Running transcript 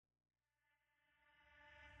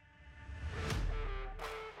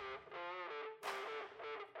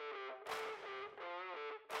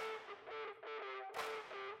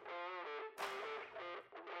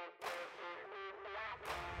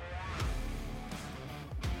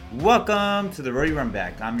Welcome to the Roadie Run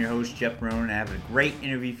Back. I'm your host, Jeff Roan, and I have a great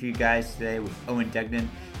interview for you guys today with Owen Degnan.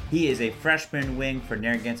 He is a freshman wing for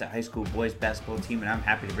Narragansett High School boys basketball team, and I'm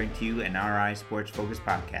happy to bring to you an RI Sports Focus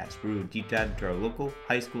podcast where we deep dive into our local,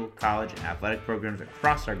 high school, college, and athletic programs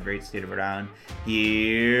across our great state of Rhode Island.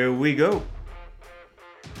 Here we go.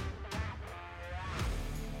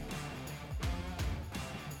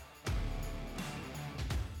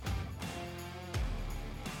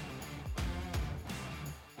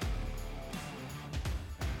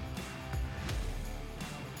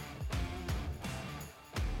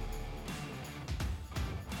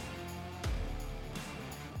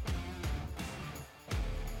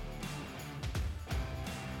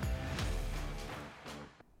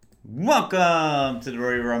 Welcome to the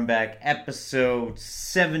Roadie Run Back, episode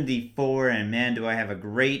 74, and man, do I have a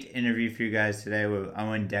great interview for you guys today with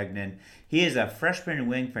Owen Degnan. He is a freshman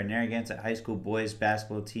wing for Narragansett High School boys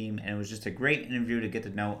basketball team, and it was just a great interview to get to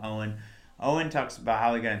know Owen. Owen talks about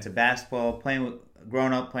how he got into basketball,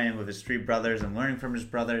 growing up playing with his three brothers and learning from his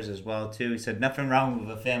brothers as well too. He said nothing wrong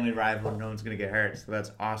with a family rival, no one's going to get hurt, so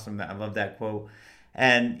that's awesome. I love that quote.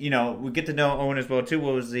 And, we get to know Owen as well, too.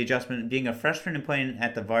 What was the adjustment being a freshman and playing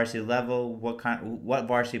at the varsity level? What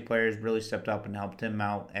varsity players really stepped up and helped him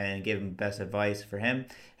out and gave him best advice for him?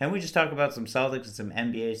 And we just talk about some Celtics and some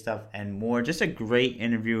NBA stuff and more. Just a great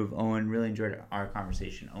interview with Owen. Really enjoyed our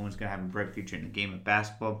conversation. Owen's going to have a bright future in the game of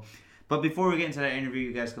basketball. But before we get into that interview,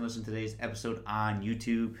 you guys can listen to today's episode on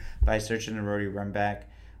YouTube by searching the Roadie Run Back,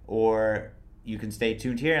 or you can stay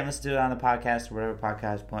tuned here and listen to it on the podcast or whatever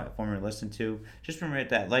podcast platform you listen to. Just remember to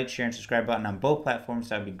hit that like, share, and subscribe button on both platforms.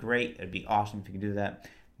 That would be great. It would be awesome if you could do that.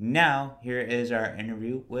 Now, here is our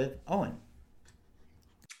interview with Owen.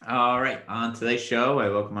 All right. On today's show, I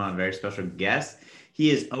welcome on a very special guest.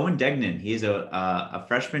 He is Owen Degnan. He is a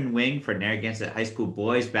freshman wing for Narragansett High School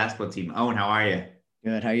boys basketball team. Owen, how are you?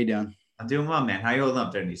 Good. How you doing? I'm doing well, man. How you holding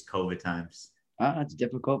up during these COVID times? It's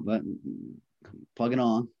difficult, but plugging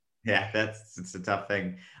on. Yeah, it's a tough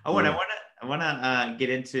thing. Owen, yeah. I wanna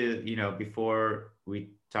get into, before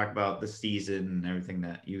we talk about the season and everything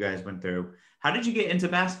that you guys went through. How did you get into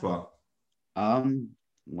basketball?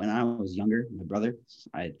 When I was younger, my brother,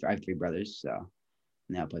 I have three brothers, so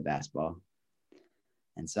they all play basketball,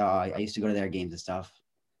 and so I used to go to their games and stuff.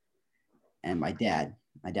 And my dad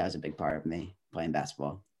was a big part of me playing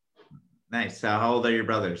basketball. Nice. How old are your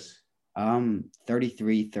brothers?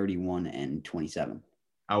 33, 31, and 27.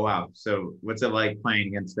 Oh, wow. So what's it like playing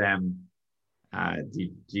against them? Do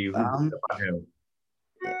you I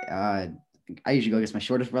usually go against my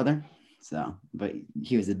shortest brother, but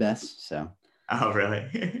he was the best. So. Oh,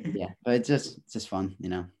 really? Yeah, but it's just fun,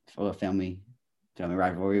 for a family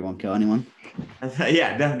rivalry won't kill anyone.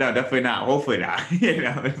 Yeah, no, definitely not. Hopefully not.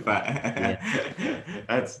 But yeah.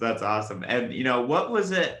 That's awesome. And what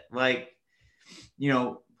was it like?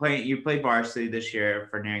 You played varsity this year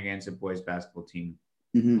for Narragansett boys basketball team.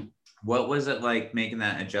 Mm-hmm. What was it like making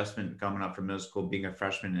that adjustment coming up from middle school, being a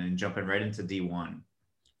freshman and jumping right into D1?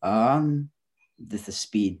 The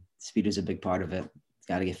speed is a big part of it. It's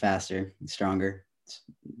got to get faster and stronger.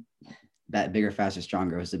 That bigger, faster,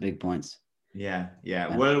 stronger was the big points. Yeah.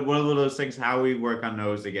 What are those things? How we work on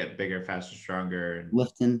those to get bigger, faster, stronger?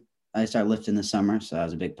 Lifting. I started lifting this summer, so that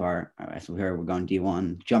was a big part. After we heard we're going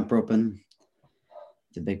D1, jump roping.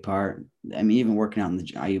 It's a big part. I mean, even working out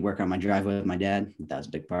I work on my driveway with my dad. That was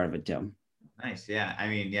a big part of it too. Nice. Yeah. I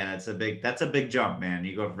mean, yeah, that's a big jump, man.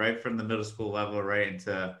 You go right from the middle school level right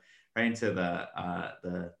into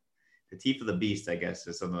the teeth of the beast, I guess,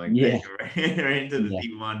 or something like that. Right into the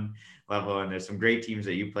D1 level. And there's some great teams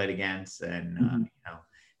that you played against. And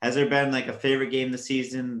has there been like a favorite game this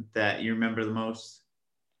season that you remember the most?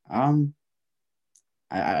 I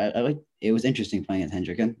like. It was interesting playing at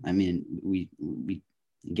Hendricken. I mean, we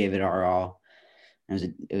gave it our all.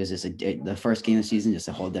 It was just the first game of the season, just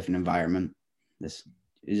a whole different environment. It was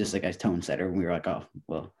just like a tone setter. We were like, oh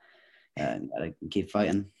well, gotta keep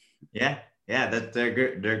fighting. Yeah, they're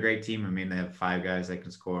a great team. I mean, they have 5 guys that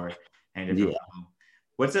can score. And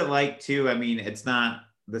what's it like too? I mean, it's not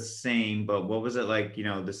the same, but what was it like?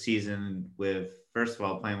 The season with, first of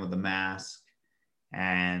all, playing with the mask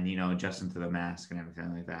and adjusting to the mask and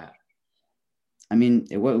everything like that. I mean,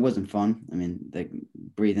 it wasn't fun. I mean, like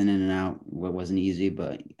breathing in and out wasn't easy,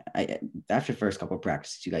 but after the first couple of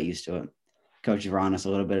practices, you got used to it. Coach was on us a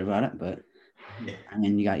little bit about it, but yeah. I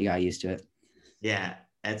mean, you got used to it. Yeah,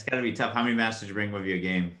 it's got to be tough. How many masks did you bring with you a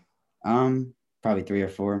game? Probably 3 or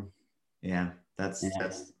 4. Yeah, that's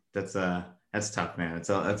tough, man. It's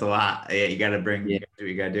a lot. Yeah, you got to bring. Yeah.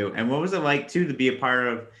 You got to do. And what was it like too to be a part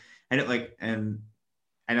of? And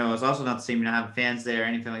I know it's also not the same. You don't have fans there or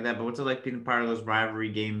anything like that. But what's it like being part of those rivalry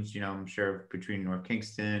games? I'm sure between North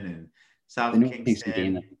Kingston and The South North Kingston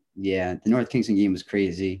game, Kingston. yeah, the North Kingston game was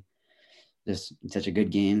crazy. Just such a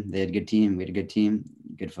good game. They had a good team. We had a good team.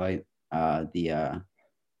 Good fight. Sadly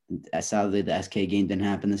the SK game didn't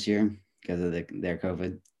happen this year because of their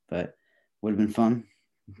COVID, but would have been fun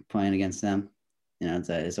playing against them.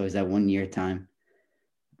 It's always that 1 year time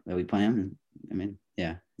that we play them. I mean,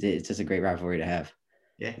 yeah, it's just a great rivalry to have.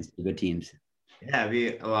 Yeah. It's good teams. Yeah,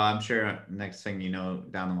 well, I'm sure next thing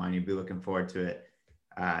down the line, you'll be looking forward to it.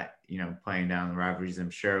 Playing down the rivalries.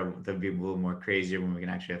 I'm sure they'll be a little more crazier when we can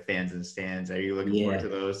actually have fans in the stands. Are you looking forward Yeah, to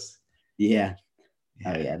those? yeah.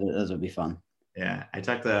 Oh Yeah. yeah, those would be fun. Yeah, I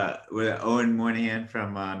talked with Owen Moynihan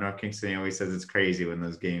from North Kingston. He always says it's crazy when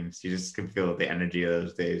those games. You just can feel the energy of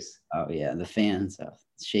those days. Oh yeah, the fans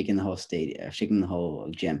shaking the whole stadium, shaking the whole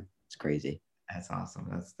gym. It's crazy. That's awesome.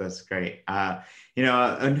 That's great.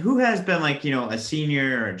 And who has been like a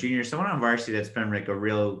senior or a junior, someone on varsity that's been like a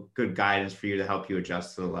real good guidance for you to help you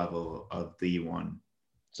adjust to the level of the one.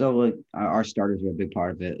 So like our starters were a big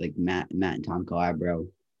part of it, like Matt and Tom Calabro,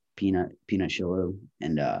 Peanut Shalou,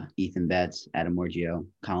 and Ethan Betts, Adam Morgio,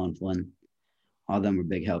 Colin Flynn. All of them were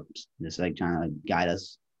big helps, just like trying to like guide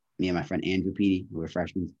us. Me and my friend Andrew Petey, who were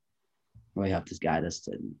freshmen, really helped us guide us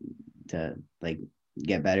to like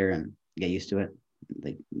get better and get used to it.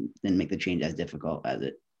 Like didn't make the change as difficult as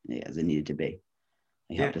it needed to be.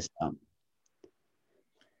 They Yeah, helped us out.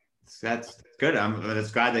 that's good. I'm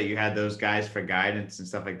that's glad that you had those guys for guidance and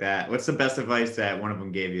stuff like that. What's the best advice that one of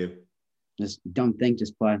them gave you? Just don't think,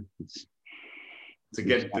 just play. It's a You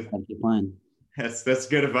just good. gotta keep playing. That's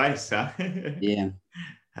good advice, huh? Yeah.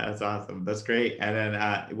 That's awesome. That's great. And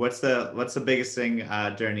then what's the biggest thing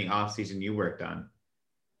during the off season you worked on?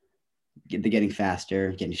 Getting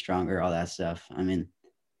faster, getting stronger, all that stuff. I mean,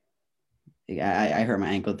 I hurt my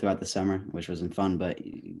ankle throughout the summer, which wasn't fun, but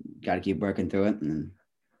you got to keep working through it, and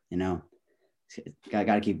you know, got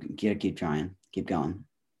to keep trying, keep going.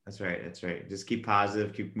 That's right. That's right. Just keep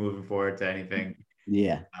positive, keep moving forward to anything.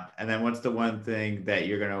 Yeah. And then what's the one thing that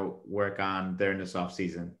you're gonna work on during this off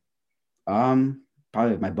season?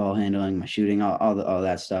 Probably my ball handling, my shooting, all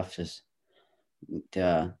that stuff, just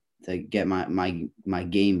to get my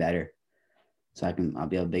game better, so I'll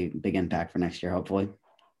be a big impact for next year, hopefully.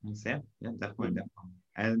 Yeah, yeah, definitely.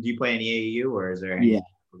 And do you play any AAU or is there any Yeah,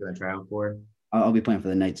 we're gonna try out for? I'll be playing for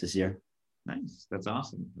the Knights this year. Nice. That's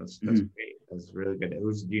awesome. That's Mhm. great. That's really good.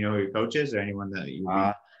 Do you know who your coach is or anyone that you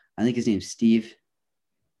Uh, I think his name's Steve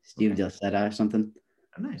okay. Del Seta or something.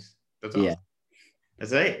 Oh, nice. That's Yeah, awesome.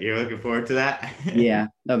 That's right. You're looking forward to that. yeah,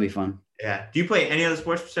 that'll be fun. Yeah. Do you play any other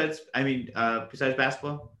sports besides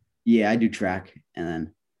basketball? Yeah, I do track, and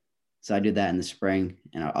then so I do that in the spring,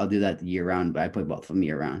 and I'll do that year round. But I play both of them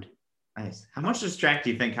year round. Nice. How much does track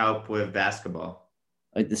do you think help with basketball?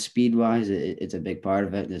 Like the speed wise, it's a big part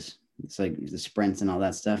of it. Just it's like the sprints and all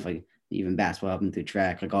that stuff. Like even basketball helping through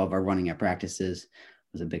track. Like all of our running at practices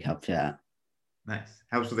was a big help to that. Nice.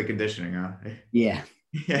 Helps with the conditioning, huh? Yeah,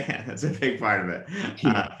 Yeah, that's a big part of it.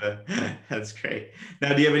 yeah. That's great.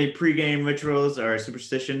 Now, do you have any pregame rituals or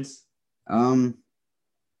superstitions? Um,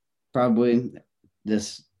 Probably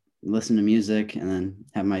just listen to music and then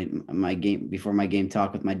have my game before my game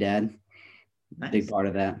talk with my dad. Big Nice. part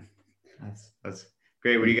of that. That's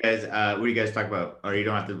great. What do you guys talk about? Or you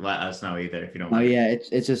don't have to let us know either if you don't Oh mind. yeah,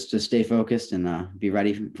 it's just to stay focused and be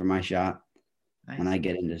ready for my shot when Nice. I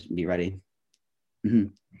get in. Just be ready.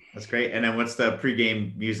 Mhm. That's great. And then what's the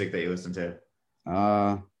pregame music that you listen to?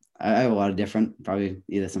 Uh, I have a lot of different, probably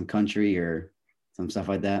either some country or some stuff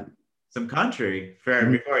like that. Some country for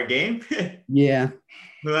Mhm. before a game? Yeah.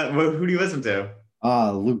 Who do you listen to?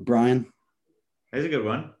 Luke Bryan. That's a good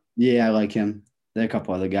one. Yeah, I like him. There are a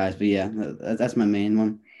couple other guys, but yeah, that's my main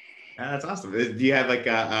one. That's awesome. Do you have like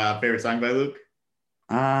a favorite song by Luke?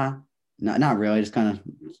 Uh not really. Just kind of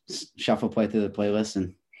shuffle play through the playlist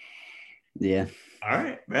and yeah. All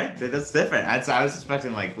right. That's different. I was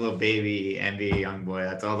expecting like Little Baby, NBA, Young Boy.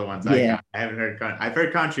 That's all the ones I Yeah. got. I haven't heard. I've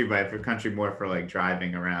heard country, but I've heard country more for like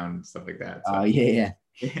driving around stuff like that. So Oh yeah.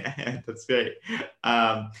 yeah, that's great.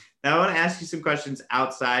 Now I want to ask you some questions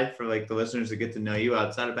outside for like the listeners to get to know you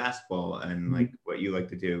outside of basketball and like Mhm. what you like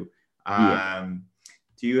to do. Yeah.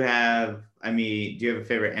 Do you have? Do you have a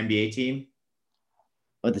favorite NBA team?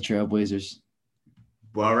 But the Trailblazers.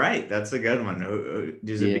 Well, right, that's a good one.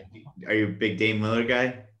 Yeah. Are you a big Dame Lillard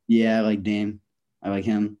guy? Yeah, I like Dame. I like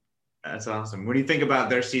him. That's awesome. What do you think about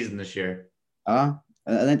their season this year? I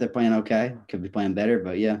think they're playing okay. Could be playing better,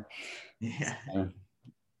 but yeah, Yeah, uh,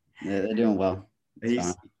 they're doing well. So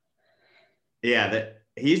he's yeah.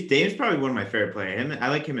 Dame's probably one of my favorite players. I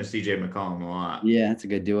like him and CJ McCollum a lot. Yeah, that's a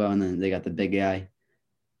good duo. And then they got the big guy,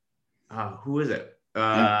 Who is it?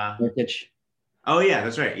 Nurkic. Oh yeah,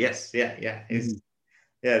 that's right. Yes, yeah, yeah. Mhm.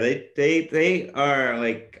 Yeah, they are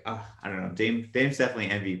like I don't know. Dame's definitely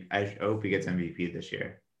MVP. I hope he gets MVP this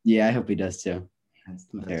year. Yeah, I hope he does too. My That's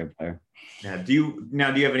favorite player. yeah. Do you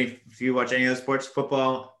have any? Do you watch any other sports?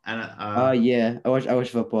 Football and Yeah, I watch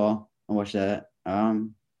football. I watch that. I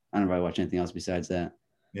don't really watch anything else besides that.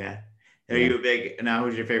 yeah. Are Yeah, you a big now?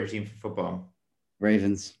 Who's your favorite team for football?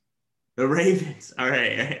 Ravens. The Ravens. All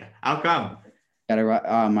right. How come?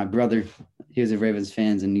 My brother, he was a Ravens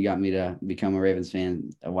fan, and he got me to become a Ravens fan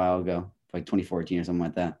a while ago, like 2014 or something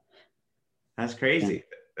like that. That's Yeah. crazy.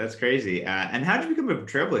 That's crazy. And how did you become a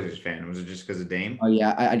Trailblazers fan? Was it just because of Dame? Oh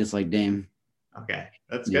yeah, I just like Dame. Okay,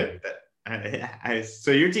 that's Yeah, good.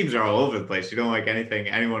 So your teams are all over the place. You don't like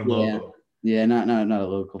anyone yeah, local. yeah. Not a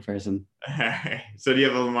local person. So do you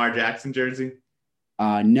have a Lamar Jackson jersey?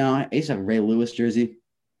 No, I used to have a Ray Lewis jersey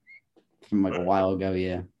from like a while ago.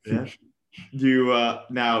 Yeah, Yeah. Do you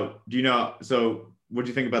now do you know so what do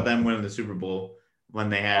you think about them winning the Super Bowl when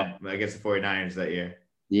they had against the 49ers that year?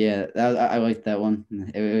 yeah. I liked that one.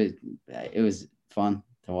 It was fun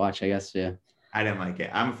to watch. I guess. Yeah. I didn't like it.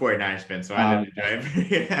 I'm a 49ers fan, so I Uh, didn't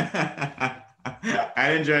enjoy it. I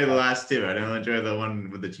didn't enjoy the last two. I didn't enjoy the one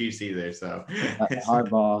with the Chiefs either. So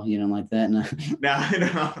Hardball, you know, like that. No. no,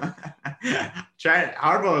 no. Try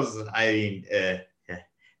Harbaugh's. I mean, yeah, he's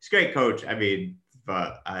a great coach. I mean,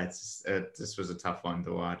 but this was a tough one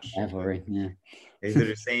to watch. Rivalry. Yeah. They did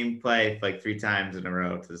the same play like 3 times in a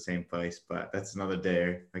row to the same place, but that's another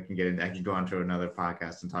day. I can go on to another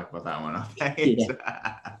podcast and talk about that one. Okay.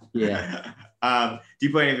 Yeah. Yeah. Do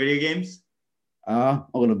you play any video games? A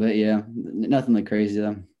little bit. Yeah. Nothing like crazy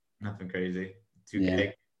though. Nothing crazy. Yeah.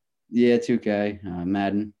 2K. Yeah. 2K.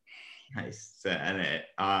 Madden. Nice.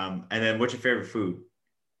 And then what's your favorite food?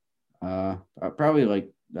 Probably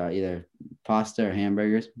like either pasta or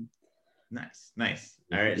hamburgers. Nice, nice.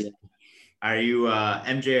 Yeah. All right. Yeah. Are you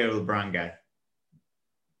MJ or LeBron guy?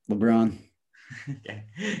 LeBron. Okay.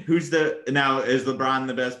 Who's the now? Is LeBron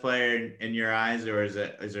the best player in your eyes, or is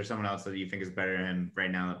there someone else that you think is better than him right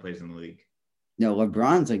now that plays in the league? No,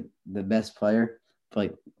 LeBron's like the best player. But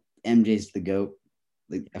like MJ's the GOAT.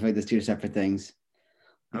 Like I feel like there's two separate things.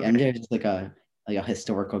 Like Okay. MJ is just like a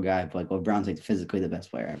historical guy, but like LeBron's like physically the best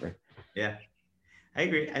player ever. Yeah, I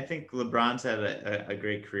agree. I think LeBron's had a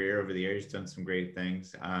great career over the years. He's done some great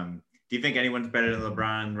things. Do you think anyone's better than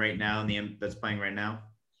LeBron right now that's playing right now?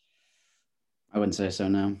 I wouldn't say so.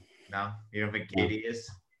 No. No, you don't think No. KD is?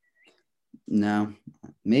 No.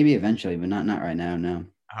 Maybe eventually, but not right now. No.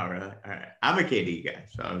 Oh, really? All right. I'm a KD guy,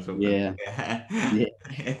 so I was hoping. Yeah. Yeah.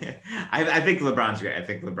 Yeah. I think LeBron's great. I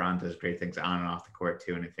think LeBron does great things on and off the court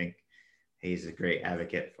too, and I think he's a great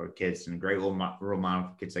advocate for kids and a great role model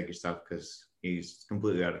for kids like yourself because he's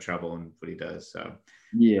completely out of trouble in what he does. So,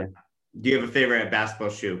 Yeah. do you have a favorite basketball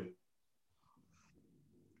shoe?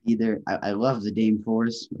 Either I love the Dame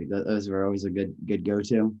fours. Like those were always a good go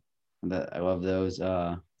to. But I love those.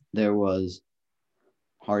 There was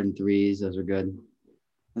Harden threes. Those were good.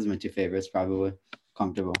 Those are my two favorites, probably.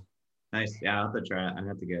 Comfortable. Nice. Yeah, I'll have to try it. I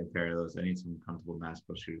have to get a pair of those. I need some comfortable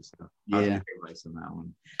basketball shoes. So I was Yeah. gonna take advice on that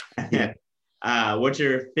one. Yeah. What's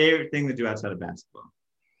your favorite thing to do outside of basketball?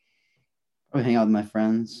 I would hang out with my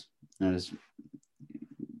friends. Just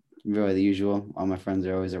really the usual. All my friends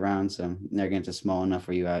are always around, so Narragansett small enough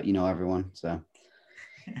where you know everyone. So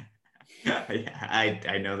Yeah,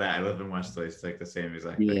 I know that. I live in Wesley. It's like the same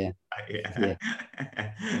exact thing. yeah, Yeah.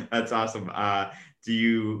 yeah. That's awesome. Do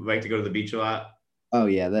you like to go to the beach a lot? Oh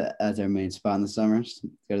yeah, that's our main spot in the summers.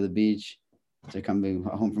 Go to the beach. To come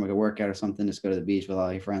home from like a workout or something, just go to the beach with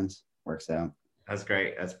all your friends. Works out. That's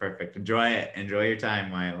great. That's perfect. Enjoy it. Enjoy your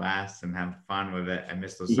time while it lasts and have fun with it. I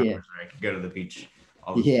miss those Yeah, summers where I could go to the beach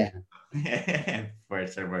all the yeah. before I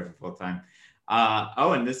started working full time.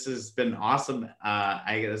 Owen, this has been awesome.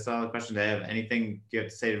 That's all the questions I have. Anything you have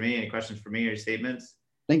to say to me? Any questions for me or statements?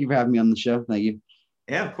 Thank you for having me on the show. Thank you.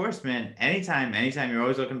 Yeah, of course, man. Anytime. You're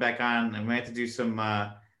always looking back on, and we have to do some,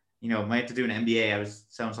 might have to do an NBA. I was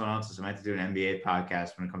telling someone else, I might have to do an NBA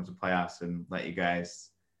podcast when it comes to playoffs and let you guys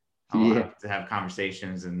Yeah, to have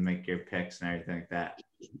conversations and make your picks and everything like that.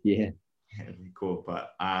 yeah. It'd be cool.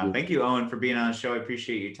 But Yeah. thank you, Owen, for being on the show. I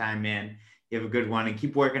appreciate your time, man. You have a good one and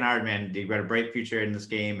keep working hard, man. You've got a bright future in this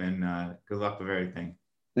game, and good luck with everything.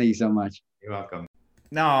 Thank you so much. You're welcome.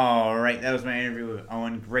 All right, that was my interview with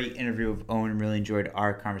Owen. Great interview with Owen. Really enjoyed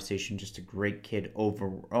our conversation. Just a great kid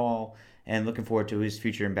overall, and looking forward to his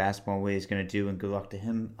future in basketball, what he's going to do, and good luck to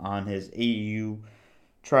him on his AU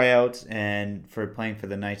tryouts and for playing for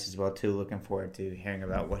the Knights as well too. Looking forward to hearing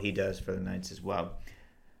about what he does for the Knights as well.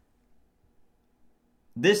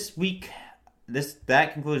 This week,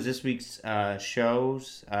 that concludes this week's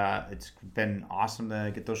shows. It's been awesome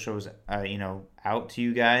to get those shows out to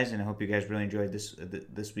you guys, and I hope you guys really enjoyed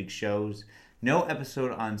this week's shows. No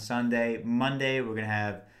episode on Sunday. Monday we're gonna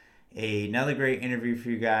have another great interview for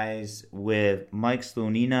you guys with Mike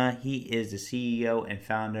Slonina. He is the CEO and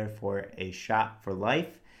founder for a Shot for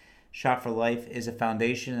Life. Shot for Life is a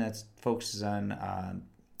foundation that focuses on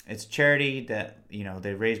it's a charity that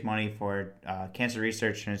they raise money for cancer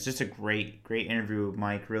research, and it's just a great interview with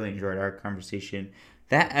Mike. Really enjoyed our conversation.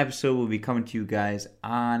 That episode will be coming to you guys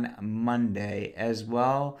on Monday as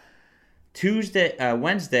well.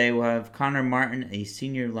 Wednesday, we'll have Connor Martin, a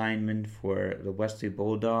senior lineman for the Wesley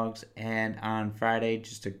Bulldogs. And on Friday,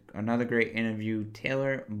 just another great interview,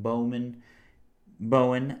 Taylor Bowen.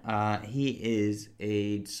 He is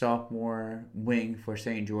a sophomore wing for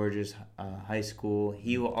St. George's High School.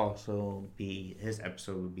 His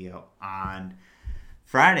episode will be out on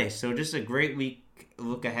Friday. So just a great week.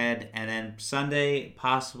 Look ahead, and then Sunday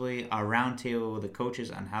possibly a roundtable with the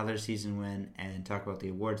coaches on how their season went and talk about the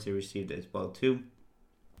awards they received as well too.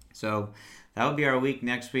 So that will be our week.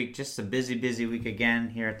 Next week, just a busy week again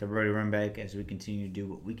here at the Brody Runback as we continue to do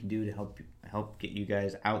what we can do to help get you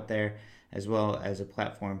guys out there, as well as a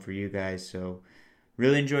platform for you guys. So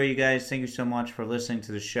really enjoy you guys. Thank you so much for listening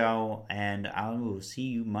to the show, and I will see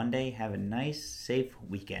you Monday. Have a nice, safe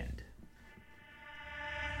weekend.